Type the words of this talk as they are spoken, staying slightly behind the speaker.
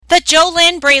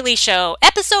JoLynn Braley Show,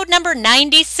 episode number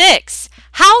 96.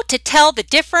 How to tell the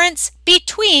difference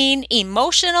between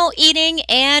emotional eating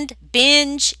and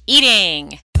binge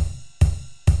eating.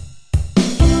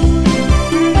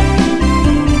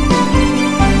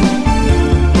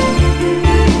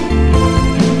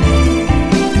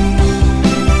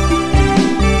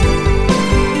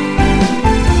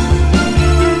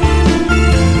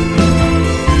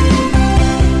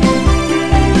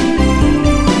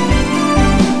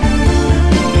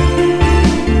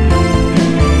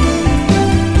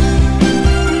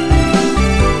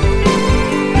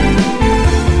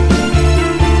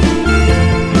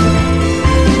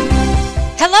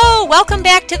 Welcome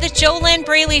back to the JoLynn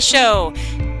Braley Show.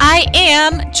 I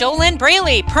am JoLynn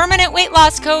Braley, permanent weight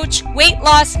loss coach, weight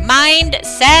loss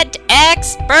mindset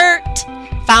expert,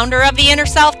 founder of the Inner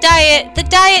Self Diet, the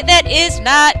diet that is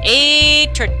not a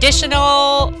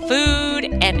traditional food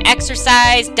and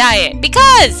exercise diet,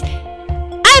 because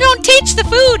I don't teach the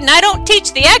food and I don't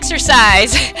teach the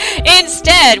exercise.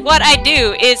 Instead, what I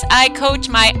do is I coach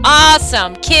my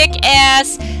awesome,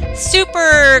 kick-ass,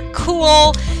 super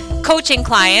cool coaching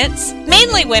clients,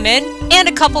 mainly women, and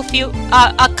a couple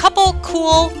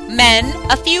cool men,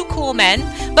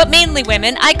 but mainly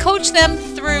women. I coach them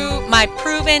through my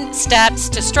proven steps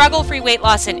to struggle-free weight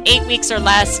loss in 8 weeks or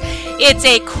less. It's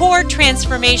a core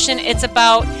transformation. It's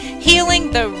about healing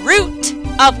the root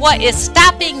of what is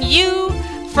stopping you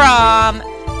from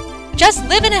just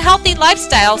living a healthy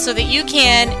lifestyle so that you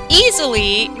can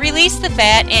easily release the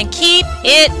fat and keep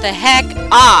it the heck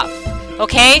off.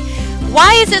 Okay?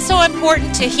 Why is it so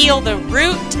important to heal the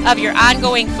root of your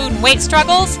ongoing food and weight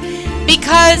struggles?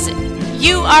 Because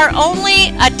you are only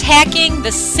attacking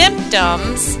the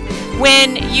symptoms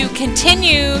when you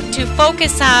continue to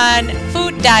focus on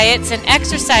food diets and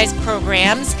exercise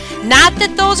programs. Not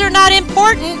that those are not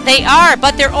important, they are,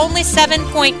 but they're only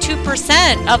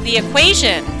 7.2% of the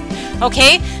equation.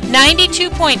 Okay,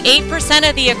 92.8%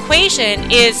 of the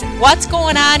equation is what's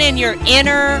going on in your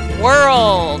inner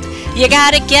world. You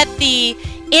got to get the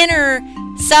inner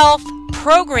self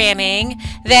programming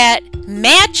that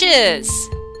matches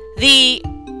the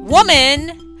woman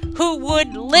who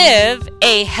would live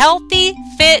a healthy,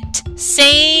 fit,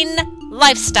 sane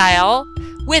lifestyle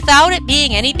without it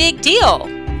being any big deal.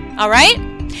 All right?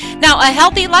 Now, a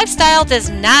healthy lifestyle does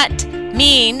not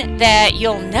mean that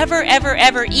you'll never, ever,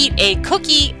 ever eat a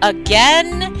cookie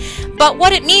again. But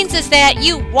what it means is that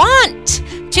you want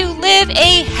to live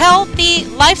a healthy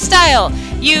lifestyle.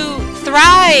 You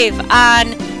thrive on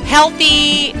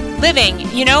healthy living,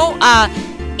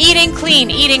 eating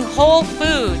clean, eating whole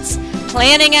foods,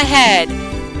 planning ahead,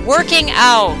 working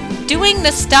out, doing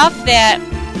the stuff that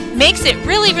makes it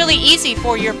really, really easy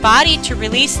for your body to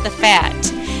release the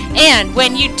fat. And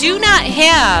when you do not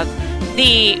have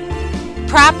the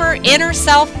proper inner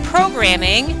self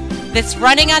programming that's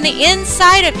running on the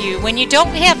inside of you, when you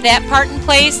don't have that part in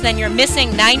place, then you're missing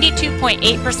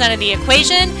 92.8% of the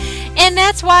equation. And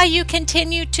that's why you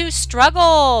continue to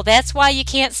struggle. That's why you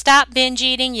can't stop binge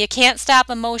eating. You can't stop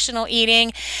emotional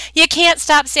eating. You can't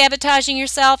stop sabotaging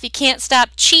yourself. You can't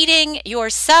stop cheating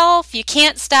yourself. You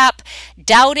can't stop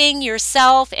doubting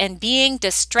yourself and being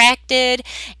distracted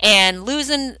and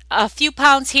losing a few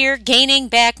pounds here, gaining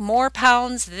back more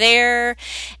pounds there,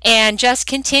 and just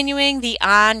continuing the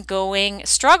ongoing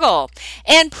struggle.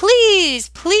 And please,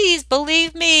 please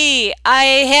believe me, I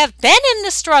have been in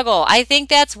the struggle. I think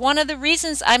that's one of the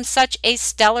reasons I'm such a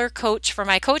stellar coach for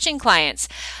my coaching clients.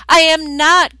 I am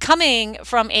not coming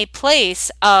from a place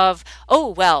of, oh,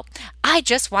 well, I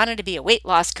just wanted to be a weight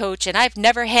loss coach and I've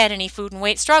never had any food and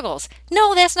weight struggles.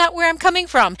 No, that's not where I'm coming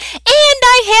from. And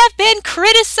I have been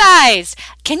criticized.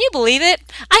 Can you believe it?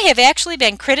 I have actually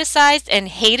been criticized and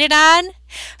hated on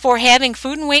for having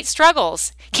food and weight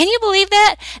struggles. Can you believe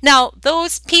that? Now,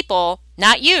 those people,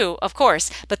 not you, of course,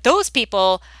 but those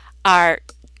people are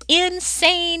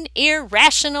insane,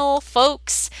 irrational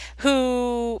folks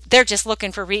who they're just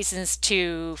looking for reasons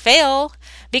to fail.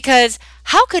 Because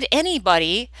how could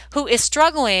anybody who is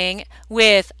struggling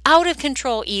with out of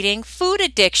control eating, food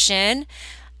addiction,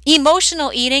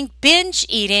 emotional eating, binge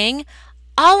eating,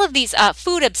 all of these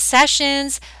food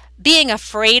obsessions, being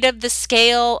afraid of the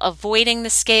scale, avoiding the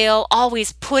scale,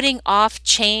 always putting off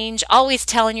change, always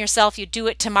telling yourself you do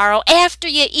it tomorrow after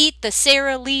you eat the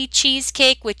Sara Lee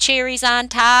cheesecake with cherries on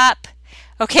top.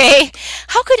 Okay?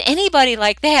 How could anybody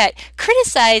like that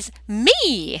criticize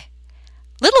me?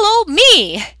 Little old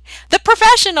me, the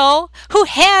professional who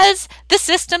has the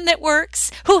system that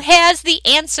works, who has the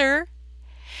answer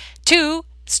to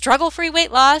struggle-free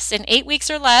weight loss in 8 weeks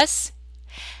or less.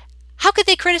 How could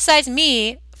they criticize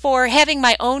me for having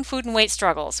my own food and weight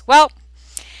struggles? Well,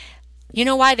 You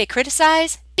know why they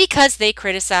criticize? Because they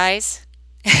criticize.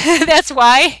 That's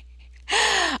why.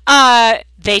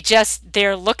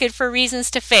 They're looking for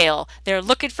reasons to fail. They're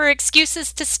looking for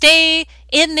excuses to stay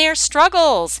in their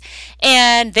struggles.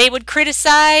 And they would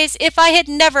criticize if I had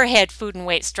never had food and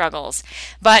weight struggles.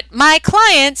 But my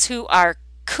clients who are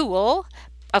cool,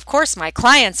 of course my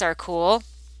clients are cool.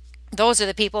 Those are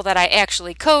the people that I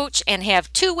actually coach and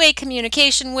have two-way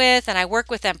communication with, and I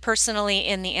work with them personally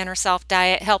in the Inner Self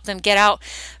Diet, help them get out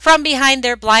from behind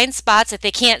their blind spots that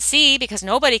they can't see, because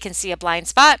nobody can see a blind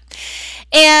spot.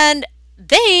 And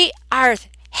they are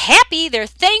happy, they're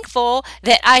thankful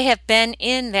that I have been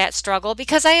in that struggle,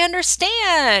 because I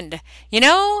understand.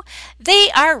 They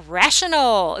are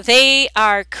rational, they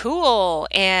are cool,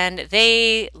 and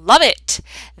they love it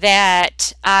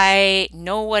that I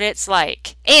know what it's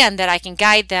like and that I can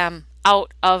guide them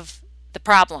out of the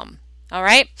problem. All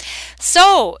right?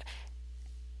 So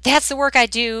that's the work I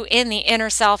do in the Inner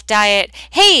Self Diet.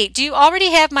 Hey, do you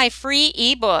already have my free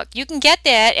ebook? You can get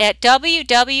that at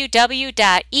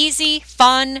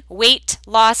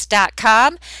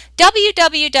www.easyfunweightloss.com.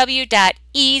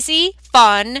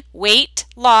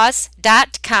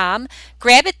 www.easyfunweightloss.com.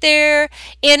 Grab it there.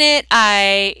 In it,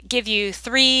 I give you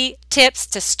 3 tips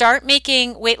to start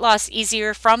making weight loss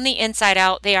easier from the inside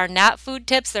out. They are not food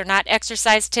tips. They're not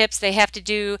exercise tips. They have to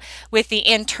do with the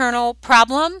internal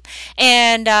problem.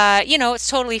 And, it's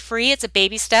totally free. It's a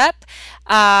baby step.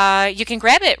 You can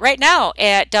grab it right now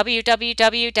at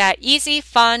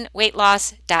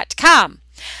www.easyfunweightloss.com.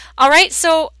 All right,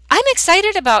 so I'm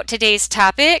excited about today's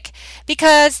topic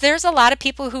because there's a lot of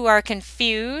people who are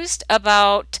confused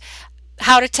about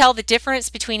how to tell the difference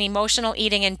between emotional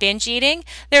eating and binge eating.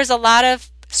 There's a lot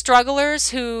of strugglers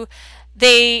who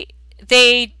they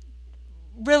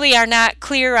really are not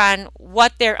clear on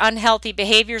what their unhealthy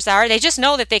behaviors are. They just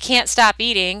know that they can't stop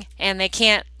eating and they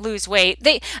can't lose weight.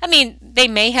 They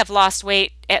may have lost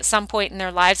weight at some point in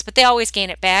their lives, but they always gain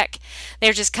it back.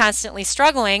 They're just constantly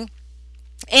struggling.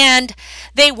 And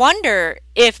they wonder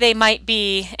if they might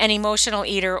be an emotional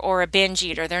eater or a binge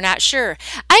eater. They're not sure.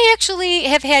 I actually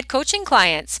have had coaching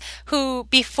clients who,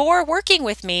 before working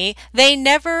with me, they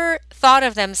never thought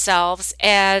of themselves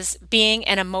as being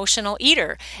an emotional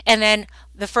eater. And then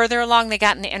the further along they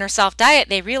got in the Inner Self Diet,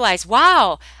 they realized,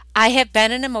 wow, I have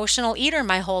been an emotional eater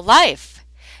my whole life.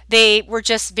 They were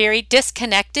just very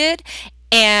disconnected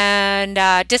and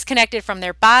disconnected from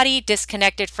their body,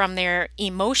 disconnected from their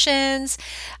emotions,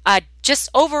 just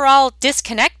overall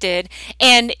disconnected.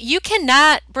 And you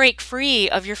cannot break free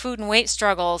of your food and weight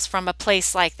struggles from a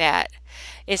place like that.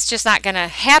 It's just not going to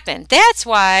happen. That's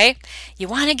why you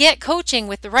want to get coaching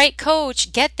with the right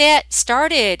coach. Get that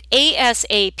started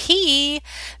ASAP,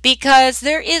 because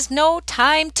there is no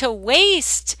time to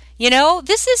waste.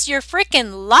 This is your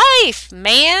freaking life,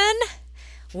 man.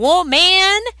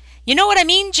 Woman. You know what I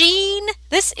mean, Jean?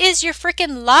 This is your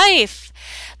freaking life.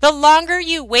 The longer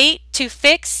you wait to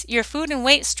fix your food and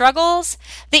weight struggles,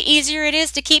 the easier it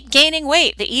is to keep gaining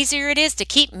weight. The easier it is to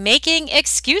keep making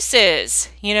excuses.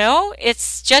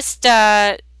 It's just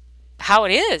how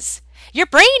it is. Your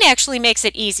brain actually makes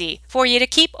it easy for you to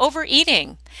keep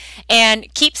overeating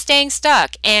and keep staying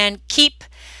stuck and keep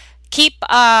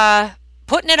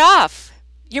putting it off.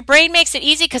 Your brain makes it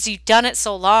easy because you've done it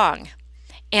so long.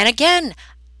 And again,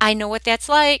 I know what that's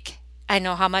like. I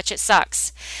know how much it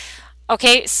sucks.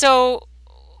 Okay, so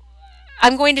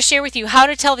I'm going to share with you how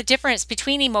to tell the difference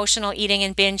between emotional eating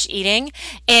and binge eating.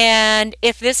 And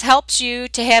if this helps you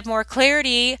to have more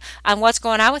clarity on what's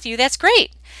going on with you, that's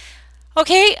great.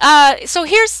 Okay, so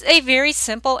here's a very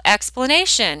simple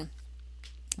explanation.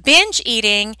 Binge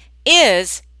eating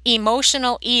is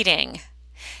emotional eating.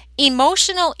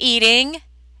 Emotional eating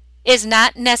is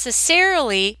not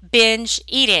necessarily binge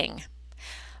eating.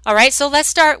 All right, so let's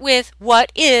start with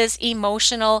what is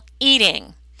emotional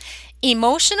eating.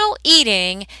 Emotional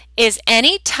eating is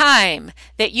any time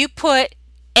that you put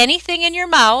anything in your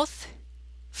mouth,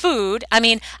 food.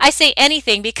 I say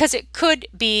anything because it could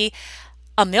be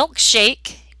a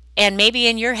milkshake, and maybe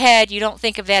in your head you don't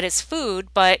think of that as food,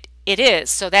 but it is.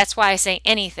 So that's why I say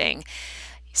anything.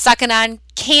 Sucking on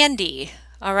candy,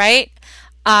 all right?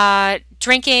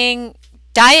 Drinking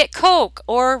Diet Coke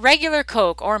or regular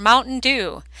Coke or Mountain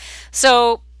Dew.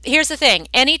 So here's the thing.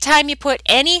 Anytime you put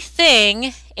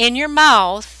anything in your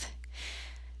mouth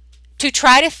to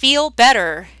try to feel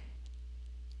better,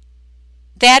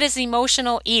 that is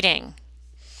emotional eating.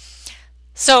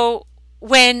 So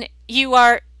when you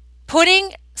are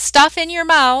putting stuff in your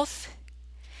mouth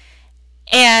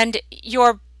and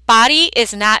your body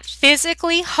is not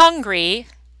physically hungry,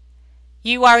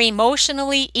 you are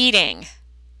emotionally eating.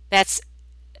 That's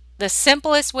the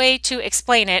simplest way to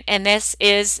explain it, and this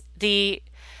is the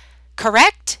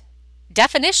correct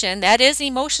definition, that is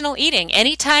emotional eating.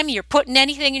 Anytime you're putting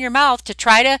anything in your mouth to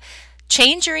try to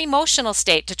change your emotional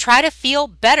state, to try to feel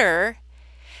better,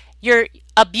 you're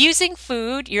abusing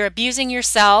food, you're abusing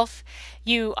yourself,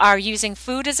 you are using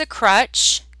food as a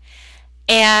crutch,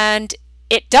 and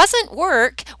it doesn't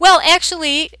work. Well,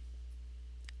 actually,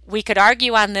 we could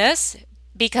argue on this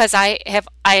because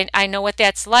I know what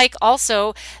that's like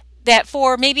also, that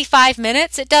for maybe 5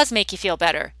 minutes it does make you feel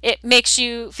better. It makes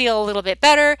you feel a little bit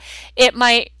better. It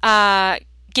might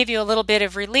give you a little bit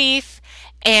of relief,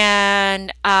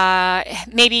 and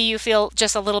maybe you feel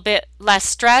just a little bit less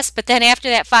stressed. But then after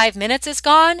that 5 minutes is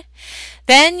gone,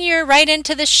 then you're right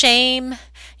into the shame,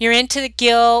 you're into the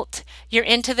guilt, you're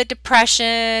into the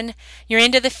depression, you're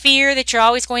into the fear that you're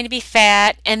always going to be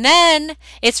fat, and then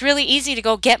it's really easy to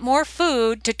go get more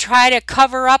food to try to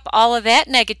cover up all of that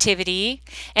negativity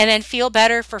and then feel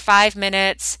better for 5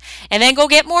 minutes, and then go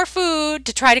get more food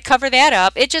to try to cover that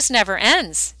up. It just never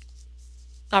ends.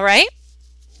 All right?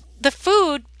 The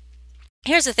food,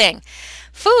 here's the thing.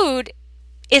 Food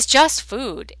is just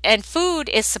food, and food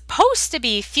is supposed to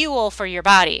be fuel for your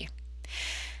body.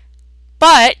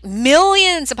 But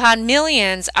millions upon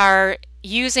millions are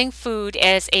using food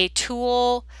as a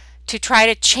tool to try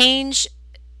to change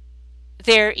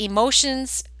their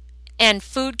emotions, and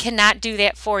food cannot do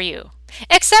that for you.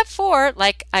 Except for,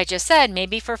 like I just said,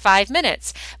 maybe for 5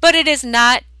 minutes. But it is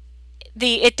not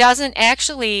it doesn't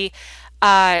actually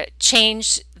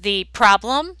change the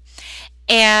problem.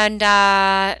 And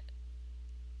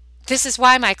this is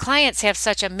why my clients have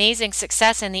such amazing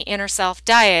success in the inner self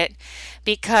diet,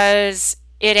 because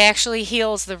it actually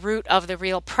heals the root of the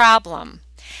real problem.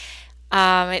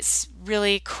 It's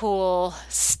really cool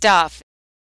stuff.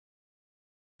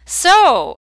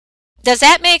 So, does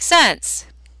that make sense?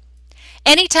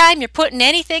 Anytime you're putting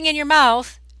anything in your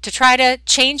mouth to try to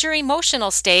change your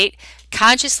emotional state,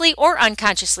 consciously or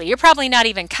unconsciously, you're probably not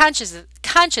even conscious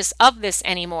of this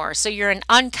anymore. So you're an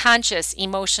unconscious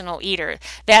emotional eater.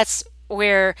 That's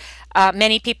where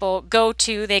many people go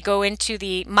to. They go into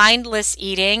the mindless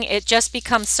eating. It just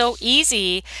becomes so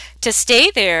easy to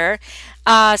stay there.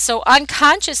 So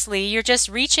unconsciously, you're just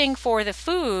reaching for the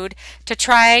food to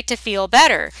try to feel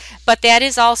better. But that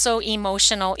is also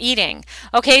emotional eating.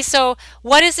 Okay, so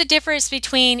what is the difference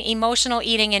between emotional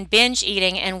eating and binge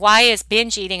eating, and why is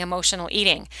binge eating emotional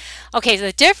eating? Okay, so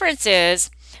the difference is,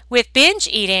 with binge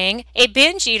eating, a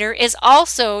binge eater is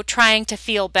also trying to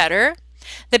feel better.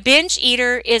 The binge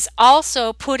eater is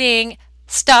also putting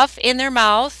stuff in their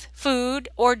mouth, food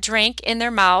or drink in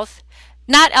their mouth.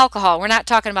 Not alcohol. We're not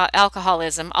talking about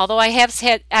alcoholism, although I have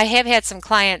had some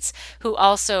clients who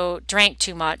also drank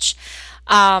too much.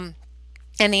 And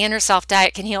the inner self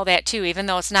diet can heal that too, even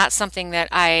though it's not something that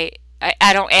I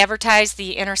don't advertise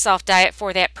the inner self diet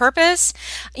for that purpose.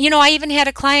 You know, I even had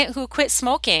a client who quit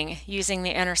smoking using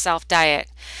the inner self diet.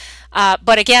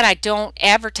 But again, I don't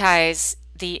advertise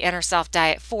the inner self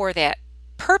diet for that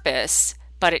purpose,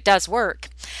 but it does work.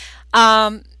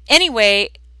 Anyway,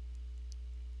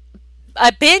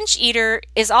 a binge eater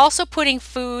is also putting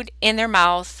food in their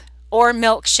mouth, or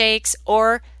milkshakes,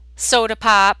 or soda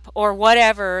pop, or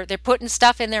whatever. They're putting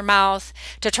stuff in their mouth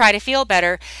to try to feel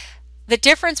better. The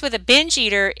difference with a binge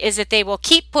eater is that they will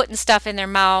keep putting stuff in their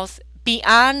mouth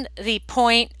beyond the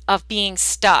point of being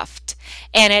stuffed,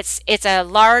 and it's a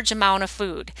large amount of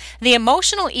food. The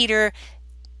emotional eater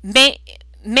may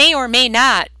or may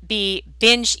not be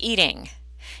binge eating.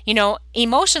 You know,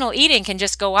 emotional eating can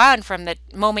just go on from the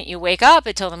moment you wake up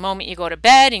until the moment you go to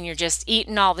bed, and you're just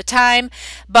eating all the time.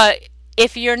 But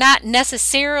if you're not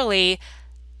necessarily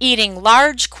eating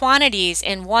large quantities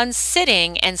in one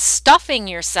sitting and stuffing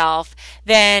yourself,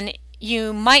 then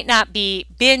you might not be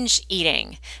binge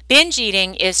eating. Binge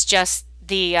eating is just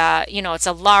it's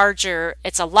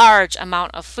a large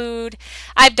amount of food.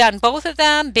 I've done both of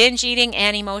them, binge eating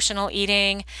and emotional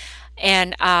eating,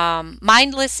 and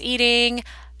mindless eating,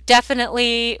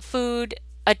 definitely food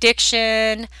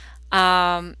addiction,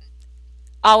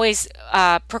 always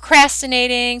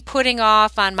procrastinating, putting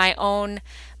off on my own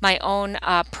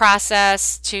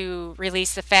process to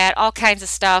release the fat, all kinds of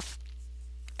stuff.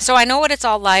 So I know what it's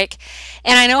all like,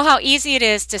 and I know how easy it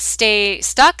is to stay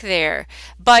stuck there.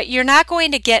 But you're not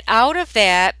going to get out of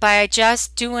that by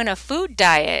just doing a food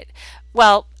diet.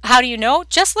 Well, how do you know?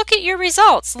 Just look at your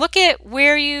results. Look at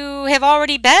where you have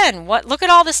already been. Look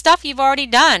at all the stuff you've already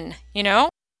done, you know?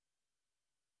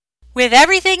 With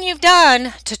everything you've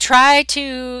done to try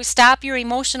to stop your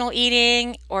emotional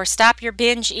eating, or stop your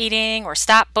binge eating, or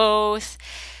stop both,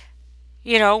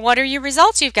 you know, what are your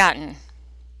results you've gotten?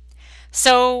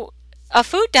 So a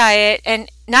food diet and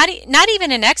not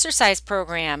even an exercise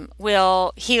program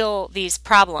will heal these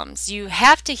problems. You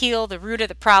have to heal the root of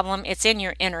the problem. It's in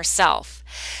your inner self.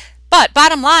 But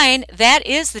bottom line, that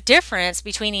is the difference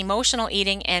between emotional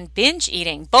eating and binge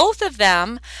eating. Both of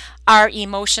them are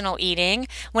emotional eating.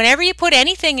 Whenever you put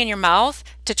anything in your mouth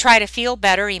to try to feel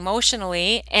better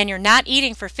emotionally and you're not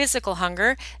eating for physical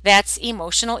hunger, that's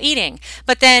emotional eating.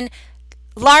 But then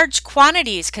large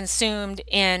quantities consumed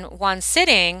in one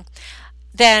sitting,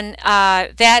 then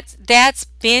that's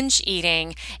binge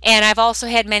eating. And I've also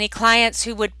had many clients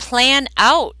who would plan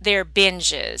out their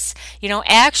binges,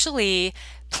 actually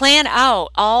plan out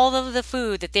all of the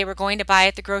food that they were going to buy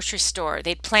at the grocery store.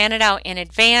 They'd plan it out in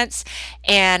advance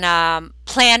and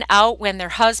plan out when their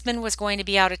husband was going to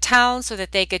be out of town so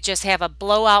that they could just have a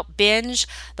blowout binge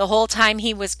the whole time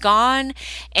he was gone,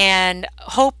 and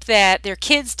hope that their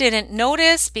kids didn't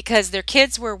notice because their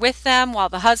kids were with them while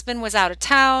the husband was out of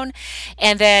town,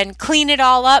 and then clean it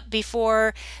all up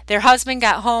before their husband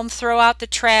got home, throw out the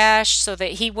trash so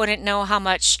that he wouldn't know how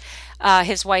much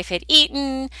his wife had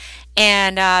eaten.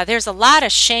 And there's a lot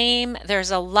of shame.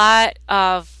 There's a lot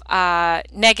of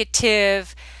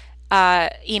negative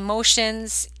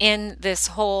emotions in this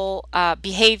whole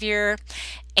behavior.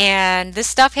 And this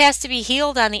stuff has to be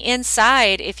healed on the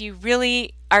inside if you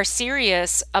really are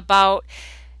serious about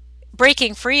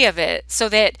breaking free of it, so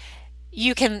that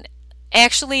you can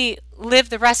actually live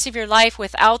the rest of your life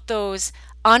without those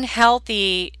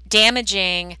unhealthy,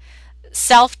 damaging,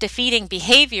 self-defeating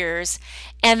behaviors.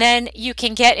 And then you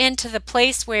can get into the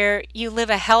place where you live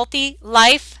a healthy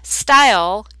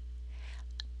lifestyle,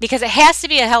 because it has to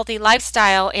be a healthy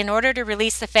lifestyle in order to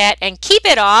release the fat and keep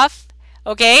it off.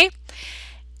 Okay?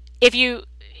 If you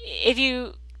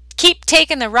keep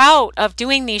taking the route of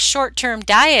doing these short-term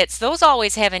diets, those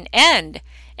always have an end.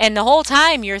 And the whole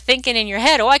time you're thinking in your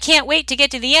head, oh, I can't wait to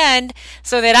get to the end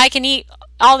so that I can eat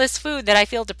all this food that I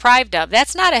feel deprived of.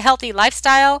 That's not a healthy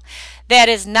lifestyle. That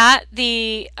is not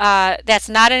that's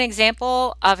not an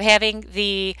example of having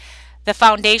the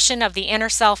foundation of the inner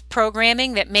self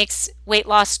programming that makes weight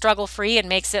loss struggle free and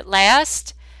makes it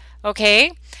last.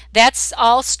 Okay? That's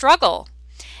all struggle.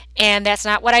 And that's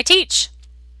not what I teach.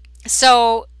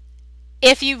 So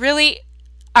if you really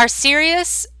are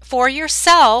serious for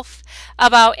yourself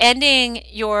about ending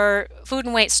your food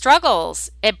and weight struggles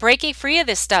and breaking free of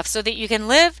this stuff so that you can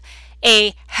live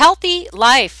a healthy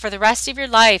life for the rest of your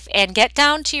life and get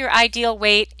down to your ideal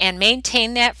weight and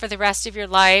maintain that for the rest of your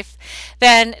life,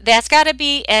 then that's got to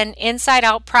be an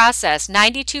inside-out process.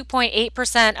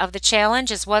 92.8% of the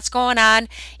challenge is what's going on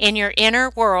in your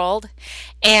inner world,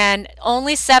 and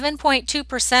only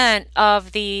 7.2%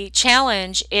 of the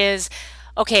challenge is,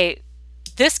 okay,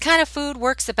 this kind of food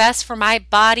works the best for my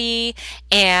body,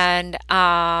 and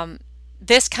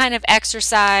this kind of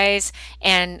exercise,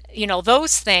 and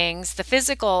those things, the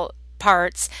physical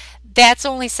parts, that's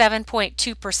only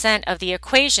 7.2% of the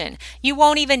equation. You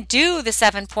won't even do the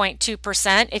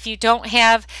 7.2% if you don't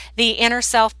have the inner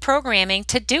self programming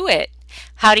to do it.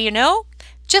 How do you know?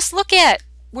 Just look at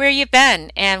where you've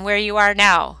been and where you are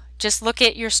now. Just look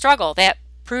at your struggle. That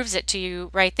proves it to you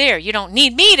right there. You don't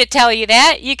need me to tell you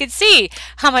that. You can see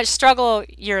how much struggle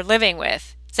you're living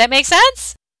with. Does that make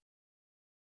sense?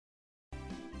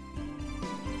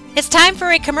 It's time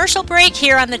for a commercial break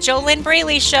here on the JoLynn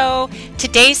Braley Show.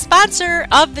 Today's sponsor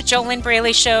of the JoLynn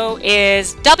Braley Show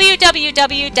is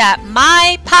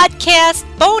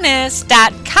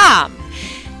www.mypodcastbonus.com.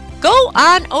 Go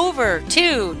on over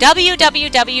to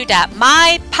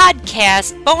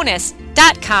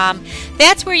www.mypodcastbonus.com.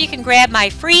 That's where you can grab my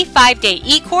free 5-day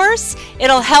e-course.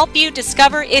 It'll help you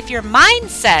discover if your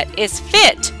mindset is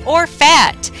fit or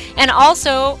fat, and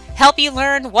also help you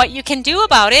learn what you can do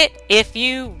about it if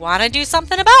you want to do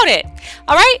something about it.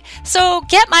 All right, so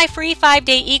get my free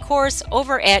 5-day e-course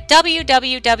over at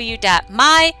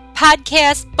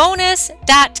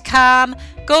www.mypodcastbonus.com.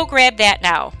 Go grab that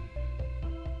now.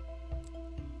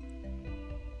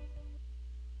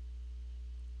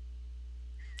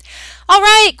 All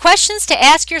right, questions to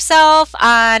ask yourself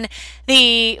on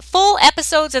the full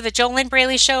episodes of the JoLynn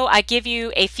Braley Show. I give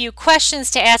you a few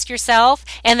questions to ask yourself,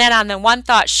 and then on the One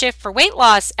Thought Shift for Weight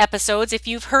Loss episodes, if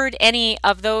you've heard any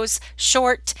of those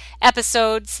short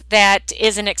episodes, that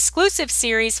is an exclusive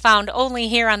series found only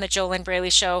here on the JoLynn Braley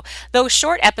Show. Those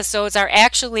short episodes are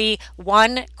actually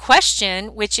one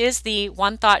question, which is the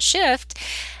One Thought Shift.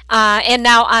 And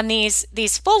now on these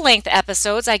full-length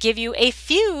episodes, I give you a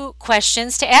few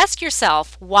questions to ask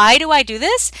yourself. Why do I do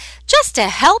this? Just to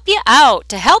help you out,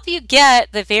 to help you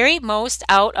get the very most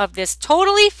out of this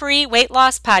totally free weight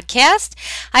loss podcast.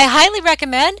 I highly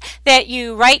recommend that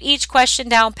you write each question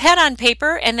down, pen on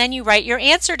paper, and then you write your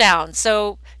answer down.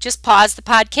 So just pause the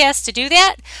podcast to do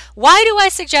that. Why do I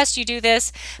suggest you do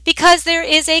this? Because there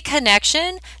is a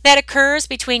connection that occurs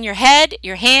between your head,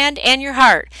 your hand, and your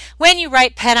heart when you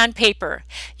write pen on paper.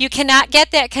 You cannot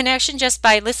get that connection just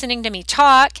by listening to me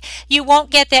talk. You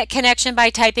won't get that connection by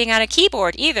typing on a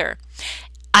keyboard either.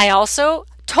 I also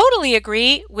totally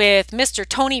agree with Mr.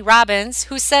 Tony Robbins,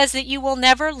 who says that you will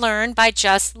never learn by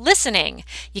just listening.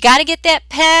 You got to get that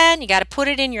pen, you got to put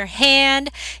it in your hand,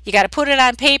 you got to put it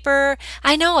on paper.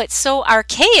 I know it's so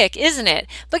archaic, isn't it?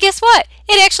 But guess what?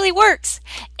 It actually works.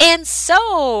 And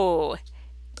so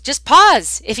just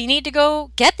pause if you need to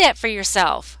go get that for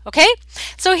yourself, okay?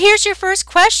 So here's your first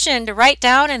question to write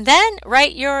down, and then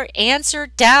write your answer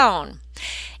down.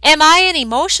 Am I an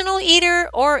emotional eater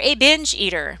or a binge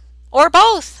eater? Or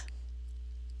both?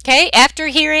 Okay, after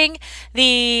hearing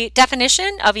the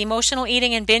definition of emotional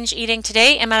eating and binge eating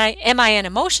today, am I an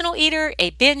emotional eater, a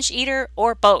binge eater,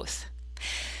 or both?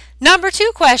 Number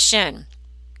 2 question.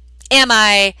 Am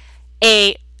I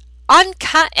an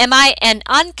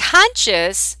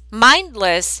unconscious,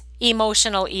 mindless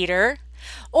emotional eater,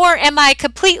 or am I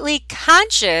completely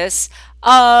conscious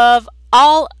of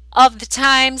all of the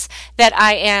times that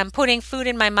I am putting food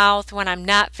in my mouth when I'm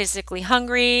not physically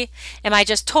hungry? Am I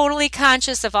just totally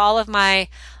conscious of all of my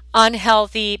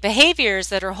unhealthy behaviors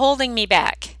that are holding me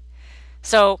back?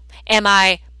 So am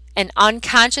I an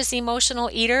unconscious emotional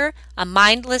eater, a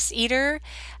mindless eater,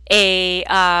 a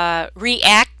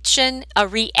reactor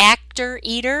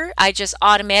eater? I just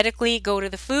automatically go to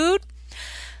the food.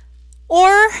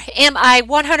 Or am I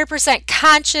 100%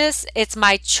 conscious? It's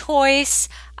my choice.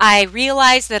 I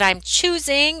realize that I'm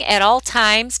choosing at all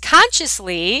times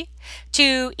consciously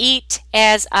to eat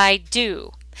as I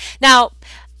do. Now,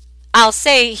 I'll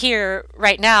say here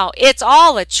right now, it's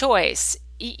all a choice.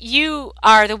 You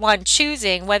are the one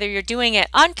choosing whether you're doing it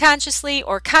unconsciously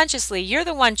or consciously. You're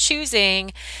the one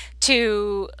choosing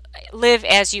to live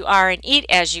as you are and eat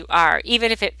as you are.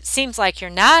 Even if it seems like you're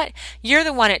not, you're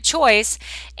the one at choice.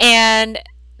 And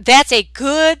that's a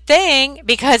good thing,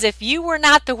 because if you were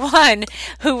not the one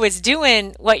who was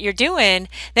doing what you're doing,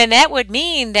 then that would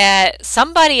mean that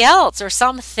somebody else or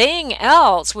something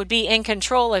else would be in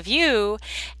control of you.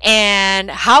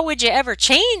 And how would you ever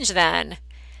change then?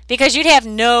 Because you'd have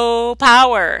no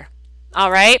power. All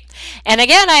right. And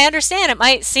again, I understand it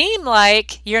might seem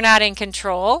like you're not in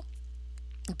control,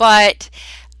 but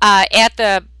at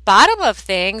the bottom of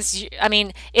things, I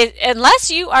mean, unless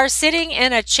you are sitting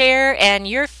in a chair and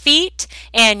your feet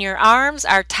and your arms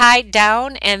are tied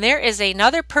down and there is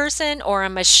another person or a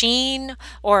machine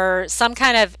or some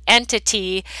kind of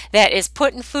entity that is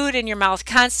putting food in your mouth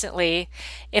constantly,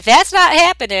 if that's not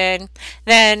happening,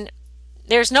 then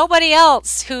there's nobody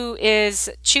else who is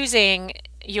choosing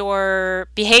your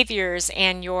behaviors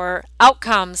and your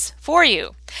outcomes for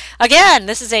you. Again,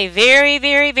 this is a very,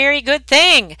 very, very good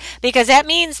thing, because that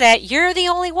means that you're the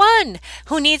only one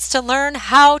who needs to learn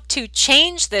how to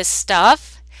change this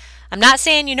stuff. I'm not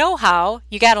saying you know how,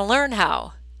 you got to learn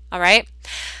how, all right?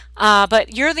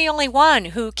 But you're the only one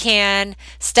who can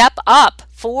step up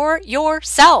for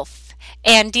yourself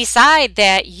and decide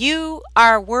that you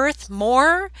are worth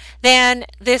more than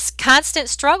this constant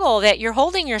struggle that you're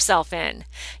holding yourself in.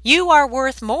 You are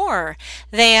worth more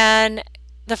than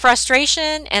the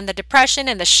frustration and the depression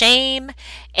and the shame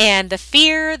and the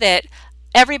fear that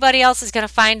everybody else is going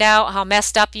to find out how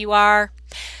messed up you are.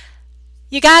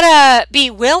 You got to be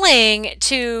willing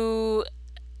to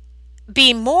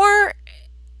be more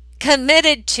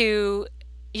committed to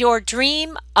your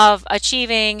dream of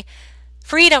achieving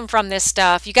freedom from this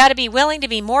stuff. You got to be willing to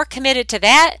be more committed to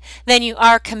that than you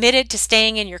are committed to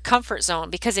staying in your comfort zone.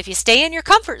 Because if you stay in your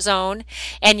comfort zone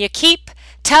and you keep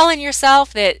telling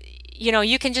yourself that, you know,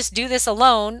 you can just do this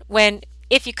alone, when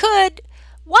if you could,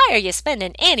 why are you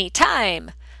spending any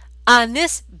time on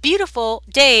this beautiful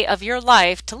day of your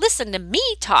life to listen to me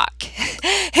talk?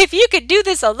 If you could do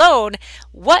this alone,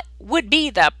 what would be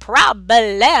the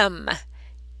problem?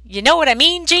 You know what I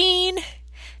mean, Jean?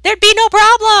 There'd be no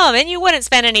problem, and you wouldn't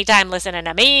spend any time listening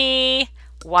to me.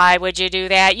 Why would you do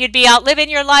that? You'd be out living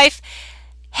your life,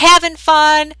 having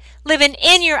fun, living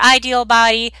in your ideal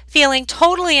body, feeling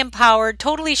totally empowered,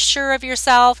 totally sure of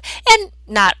yourself, and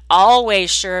not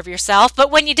always sure of yourself, but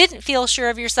when you didn't feel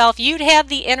sure of yourself, you'd have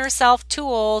the inner self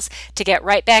tools to get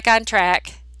right back on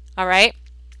track. All right?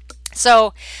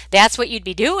 So that's what you'd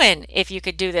be doing if you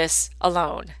could do this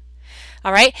alone.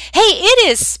 All right. Hey, it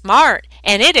is smart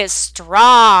and it is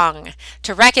strong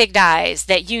to recognize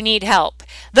that you need help.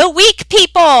 The weak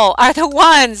people are the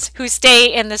ones who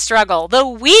stay in the struggle. The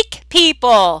weak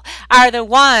people are the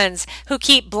ones who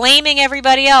keep blaming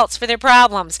everybody else for their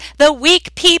problems. The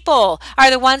weak people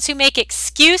are the ones who make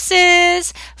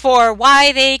excuses for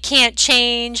why they can't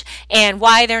change and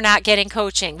why they're not getting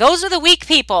coaching. Those are the weak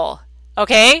people.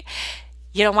 Okay?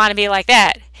 You don't want to be like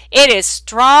that. It is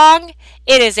strong.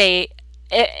 It is a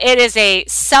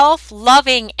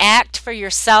self-loving act for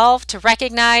yourself to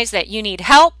recognize that you need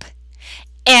help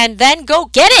and then go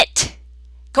get it.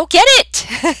 Go get it.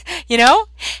 You know?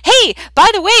 Hey, by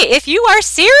the way, if you are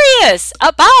serious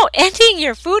about ending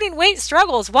your food and weight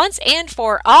struggles once and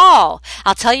for all,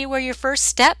 I'll tell you where your first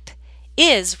step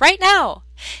is right now.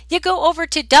 You go over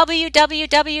to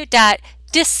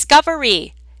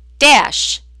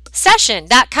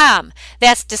www.discovery-session.com.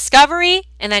 That's discovery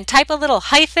and then type a little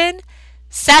hyphen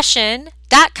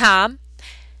session.com.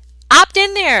 Opt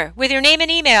in there with your name and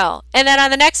email, and then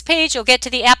on the next page you'll get to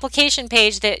the application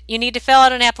page that you need to fill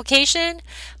out an application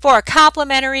for a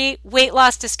complimentary weight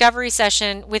loss discovery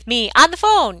session with me on the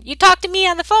phone. You talk to me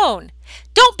on the phone.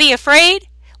 Don't be afraid.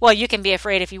 Well, you can be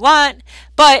afraid if you want,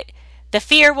 but the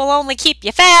fear will only keep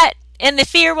you fat, and the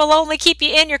fear will only keep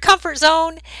you in your comfort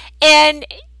zone. And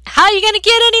how are you going to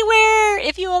get anywhere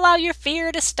if you allow your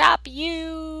fear to stop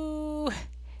you?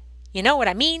 You know what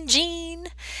I mean, Jean?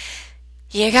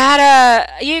 You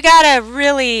gotta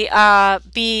really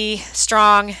be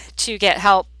strong to get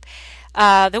help.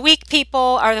 The weak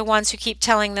people are the ones who keep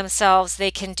telling themselves they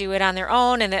can do it on their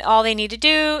own and that all they need to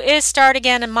do is start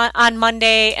again on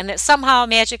Monday, and that somehow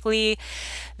magically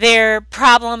their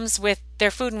problems with their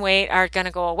food and weight are going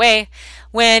to go away,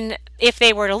 when if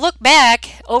they were to look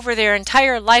back over their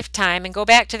entire lifetime and go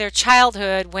back to their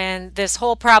childhood when this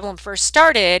whole problem first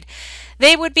started,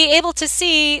 they would be able to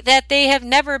see that they have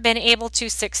never been able to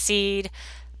succeed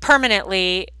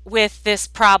permanently with this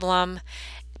problem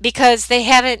because they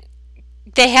haven't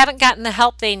gotten the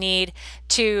help they need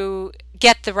to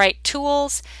get the right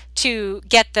tools, to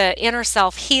get the inner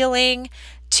self healing,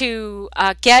 to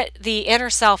get the inner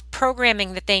self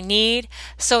programming that they need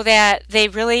so that they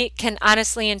really can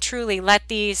honestly and truly let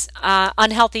these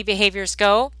unhealthy behaviors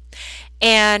go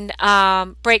and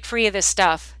break free of this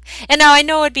stuff. And now I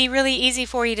know it'd be really easy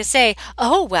for you to say,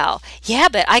 oh, well, yeah,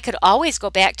 but I could always go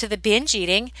back to the binge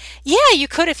eating. Yeah, you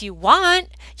could if you want.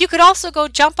 You could also go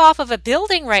jump off of a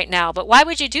building right now, but why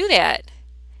would you do that?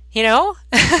 You know,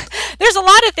 there's a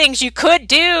lot of things you could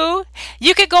do.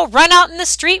 You could go run out in the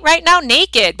street right now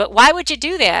naked, but why would you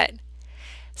do that?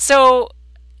 So,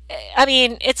 I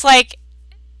mean, it's like,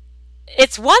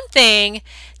 it's one thing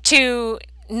to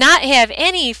not have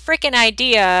any freaking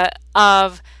idea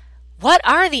of what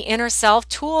are the inner self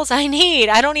tools I need.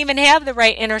 I don't even have the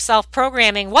right inner self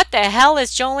programming. What the hell is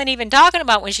Jolene even talking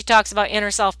about when she talks about inner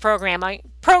self programming?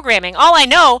 All I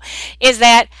know is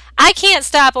that I can't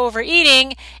stop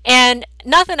overeating, and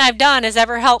nothing I've done has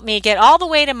ever helped me get all the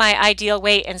way to my ideal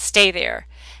weight and stay there,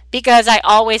 because I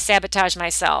always sabotage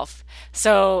myself.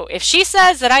 So if she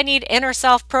says that I need inner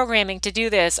self programming to do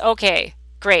this, okay,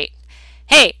 great.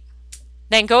 Hey,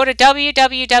 then go to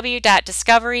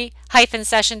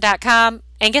www.discovery-session.com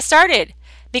and get started,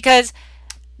 because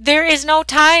there is no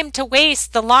time to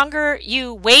waste. The longer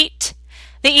you wait,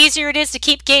 the easier it is to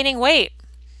keep gaining weight.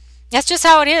 That's just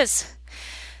how it is.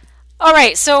 All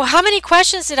right, so how many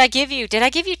questions did I give you? Did I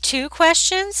give you 2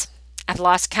 questions? I've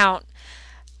lost count.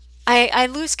 I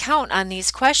lose count on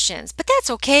these questions, but that's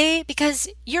okay because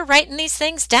you're writing these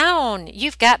things down.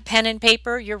 You've got pen and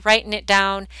paper, you're writing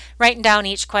down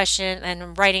each question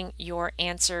and writing your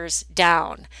answers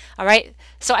down. All right,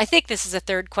 so I think this is a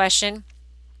 3rd question.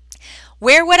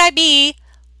 Where would I be?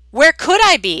 Where could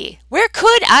I be? Where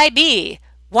could I be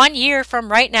 1 year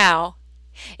from right now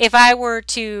if I were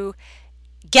to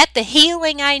get the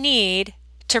healing I need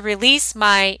to release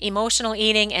my emotional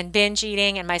eating and binge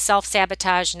eating and my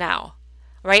self-sabotage now?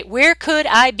 Right? Where could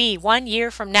I be 1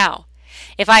 year from now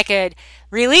if I could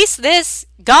release this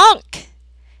gunk?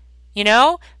 You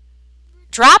know,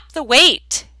 drop the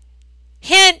weight.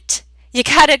 Hint, you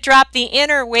got to drop the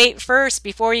inner weight first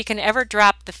before you can ever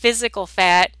drop the physical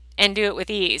fat and do it with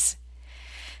ease.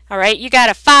 All right, you got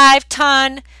a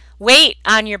 5-ton weight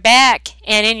on your back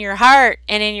and in your heart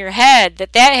and in your head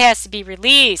that has to be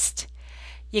released.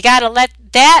 You got to let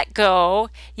that go.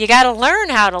 You got to learn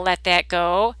how to let that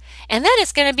go. And then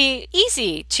it's going to be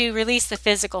easy to release the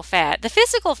physical fat. The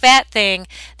physical fat thing,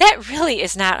 that really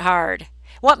is not hard.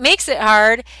 What makes it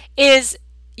hard is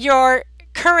your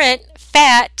current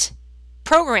fat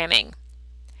programming.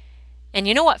 And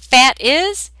you know what FAT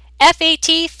is?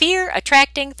 FAT, fear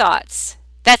attracting thoughts.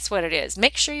 That's what it is.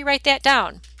 Make sure you write that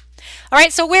down. All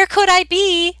right, so where could I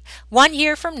be 1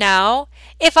 year from now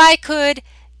if I could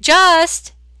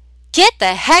just get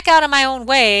the heck out of my own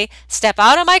way, step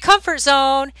out of my comfort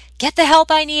zone, get the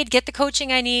help I need, get the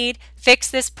coaching I need, fix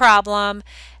this problem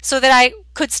so that I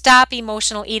could stop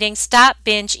emotional eating, stop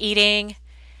binge eating,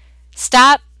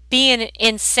 stop being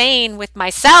insane with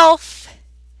myself,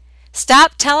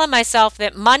 stop telling myself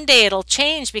that Monday it'll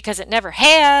change because it never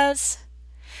has,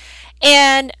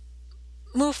 and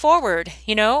move forward,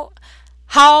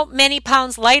 How many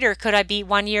pounds lighter could I be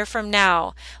 1 year from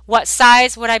now? What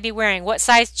size would I be wearing? What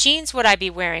size jeans would I be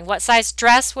wearing? What size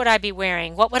dress would I be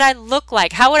wearing? What would I look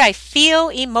like? How would I feel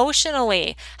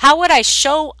emotionally? How would I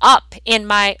show up in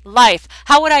my life?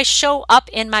 How would I show up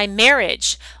in my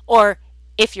marriage? Or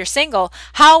if you're single,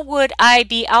 how would I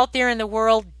be out there in the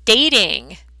world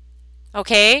dating?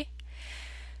 Okay?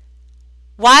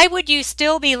 Why would you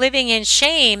still be living in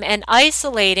shame and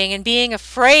isolating and being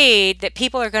afraid that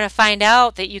people are going to find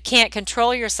out that you can't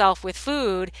control yourself with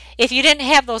food if you didn't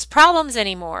have those problems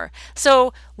anymore?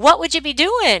 So what would you be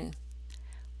doing?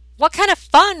 What kind of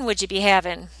fun would you be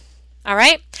having? All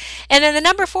right. And then the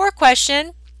number 4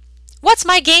 question, what's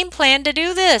my game plan to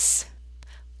do this?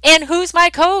 And who's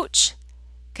my coach?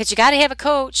 Because you got to have a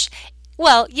coach.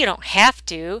 Well, you don't have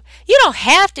to. You don't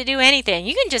have to do anything.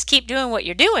 You can just keep doing what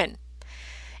you're doing.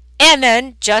 And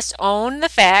then just own the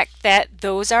fact that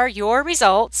those are your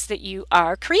results that you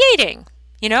are creating.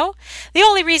 The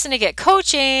only reason to get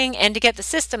coaching and to get the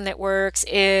system that works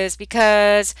is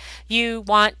because you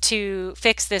want to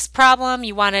fix this problem.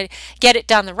 You want to get it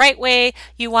done the right way.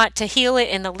 You want to heal it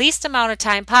in the least amount of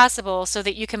time possible so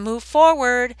that you can move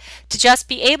forward to just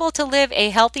be able to live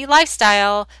a healthy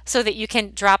lifestyle so that you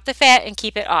can drop the fat and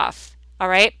keep it off. All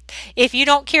right. If you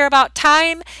don't care about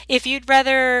time, if you'd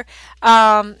rather,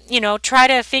 try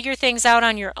to figure things out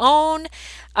on your own,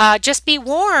 just be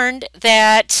warned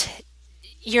that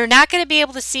you're not going to be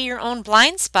able to see your own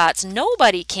blind spots.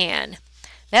 Nobody can.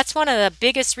 That's one of the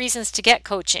biggest reasons to get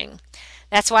coaching.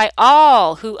 That's why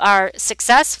all who are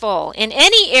successful in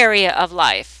any area of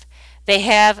life, they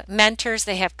have mentors,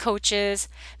 they have coaches,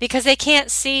 because they can't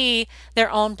see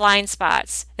their own blind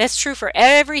spots. That's true for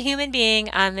every human being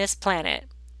on this planet.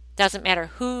 Doesn't matter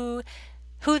who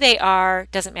they are,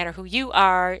 doesn't matter who you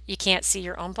are, you can't see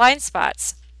your own blind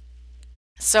spots.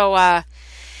 So,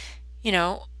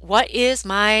 what is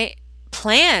my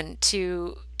plan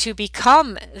to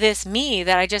become this me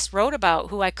that I just wrote about,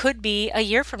 who I could be a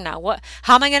year from now?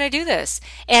 How am I going to do this?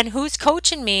 And who's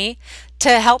coaching me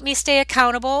to help me stay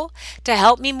accountable, to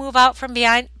help me move out from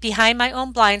behind my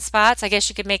own blind spots? I guess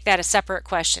you could make that a separate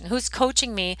question. Who's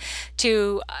coaching me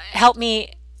to help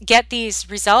me get these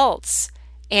results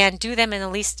and do them in the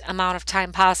least amount of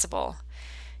time possible?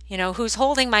 Who's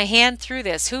holding my hand through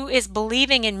this? Who is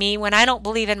believing in me when I don't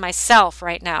believe in myself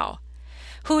right now?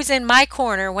 Who's in my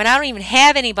corner when I don't even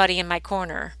have anybody in my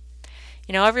corner?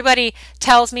 Everybody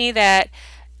tells me that,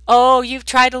 oh, you've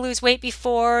tried to lose weight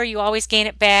before, you always gain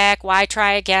it back, why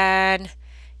try again?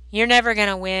 You're never going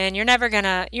to win, you're never going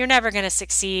to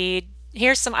succeed.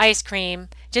 Here's some ice cream.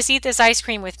 Just eat this ice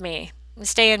cream with me and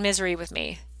stay in misery with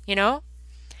me,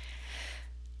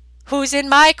 Who's in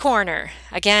my corner?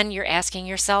 Again, you're asking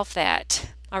yourself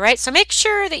that. All right, so make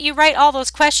sure that you write all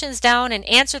those questions down and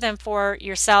answer them for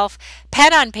yourself,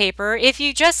 pen on paper. If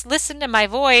you just listen to my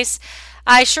voice,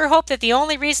 I sure hope that the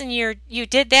only reason you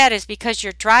did that is because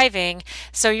you're driving.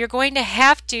 So you're going to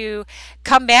have to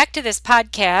come back to this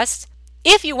podcast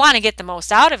if you want to get the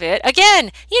most out of it.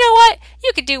 Again, you know what?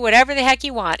 You can do whatever the heck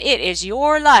you want. It is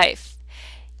your life.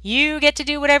 You get to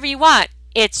do whatever you want.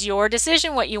 It's your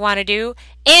decision what you want to do,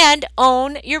 and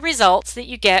own your results that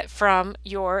you get from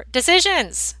your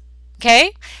decisions.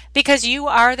 Okay? Because you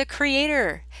are the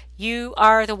creator. You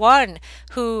are the one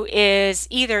who is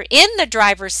either in the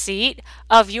driver's seat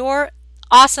of your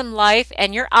awesome life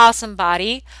and your awesome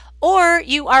body, or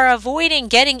you are avoiding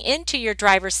getting into your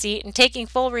driver's seat and taking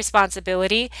full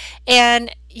responsibility,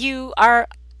 and you are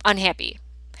unhappy.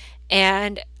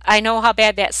 And I know how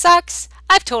bad that sucks.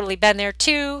 I've totally been there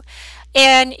too.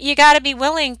 And you got to be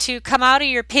willing to come out of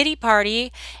your pity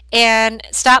party and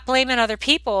stop blaming other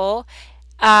people.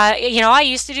 I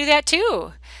used to do that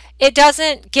too. It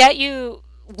doesn't get you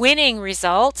winning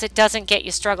results. It doesn't get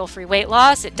you struggle-free weight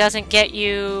loss. It doesn't get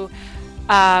you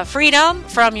freedom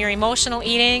from your emotional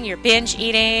eating, your binge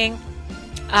eating.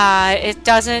 It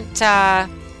doesn't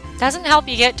help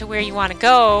you get to where you want to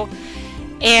go.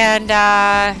 And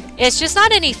it's just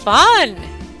not any fun.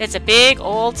 It's a big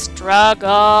old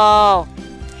struggle.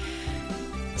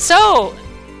 So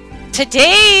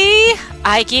Today,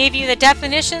 I gave you the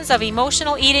definitions of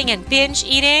emotional eating and binge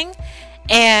eating,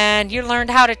 and you learned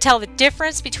how to tell the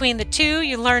difference between the two.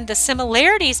 You learned the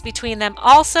similarities between them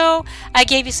also. I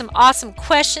gave you some awesome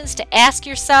questions to ask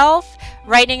yourself,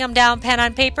 writing them down pen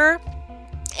on paper.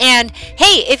 And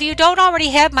hey, if you don't already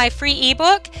have my free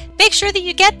ebook, make sure that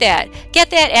you get that. Get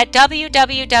that at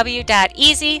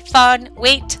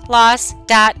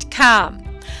www.easyfunweightloss.com.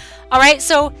 All right,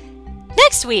 so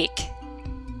next week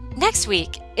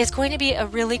is going to be a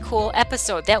really cool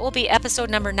episode. That will be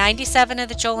episode number 97 of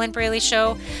the JoLynn Braley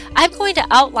Show. I'm going to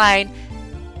outline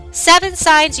 7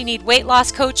 signs you need weight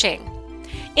loss coaching.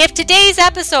 If today's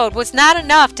episode was not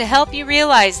enough to help you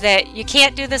realize that you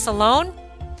can't do this alone,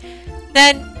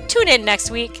 then tune in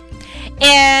next week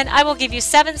and I will give you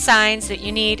 7 signs that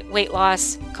you need weight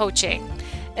loss coaching.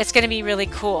 It's going to be really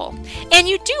cool. And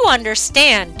you do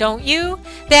understand, don't you,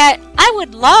 that I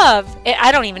would love,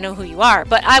 I don't even know who you are,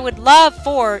 but I would love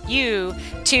for you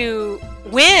to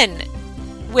win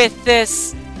with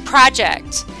this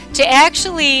project, to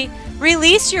actually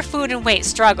release your food and weight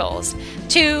struggles,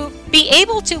 to be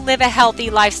able to live a healthy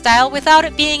lifestyle without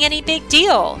it being any big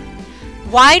deal.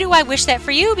 Why do I wish that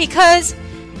for you? Because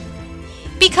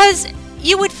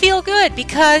you would feel good,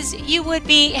 because you would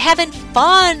be having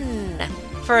fun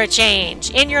for a change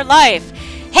in your life.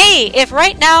 Hey, if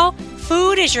right now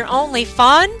food is your only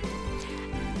fun,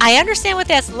 I understand what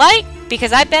that's like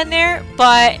because I've been there,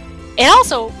 but it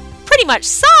also pretty much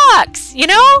sucks, you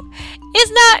know?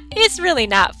 It's really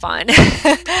not fun,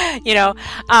 you know?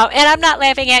 And I'm not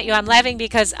laughing at you. I'm laughing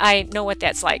because I know what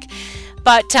that's like.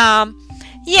 But tune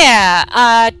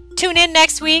in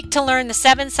next week to learn the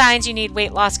 7 signs you need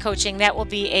weight loss coaching. That will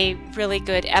be a really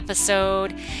good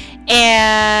episode.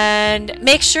 And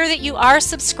make sure that you are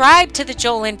subscribed to the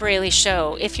JoLynn Braley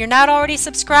Show. If you're not already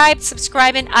subscribed,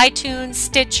 subscribe in iTunes,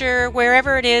 Stitcher,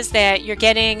 wherever it is that you're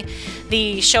getting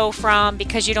the show from,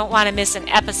 because you don't want to miss an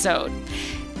episode.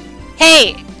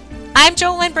 Hey, I'm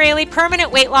JoLynn Braley, permanent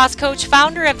weight loss coach,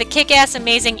 founder of the Kick-Ass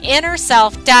Amazing Inner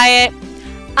Self Diet.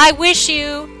 I wish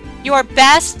you your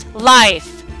best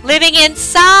life, living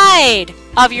inside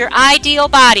of your ideal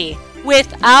body,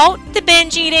 without the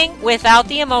binge eating, without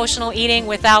the emotional eating,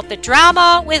 without the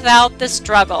drama, without the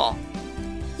struggle.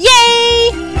 Yay!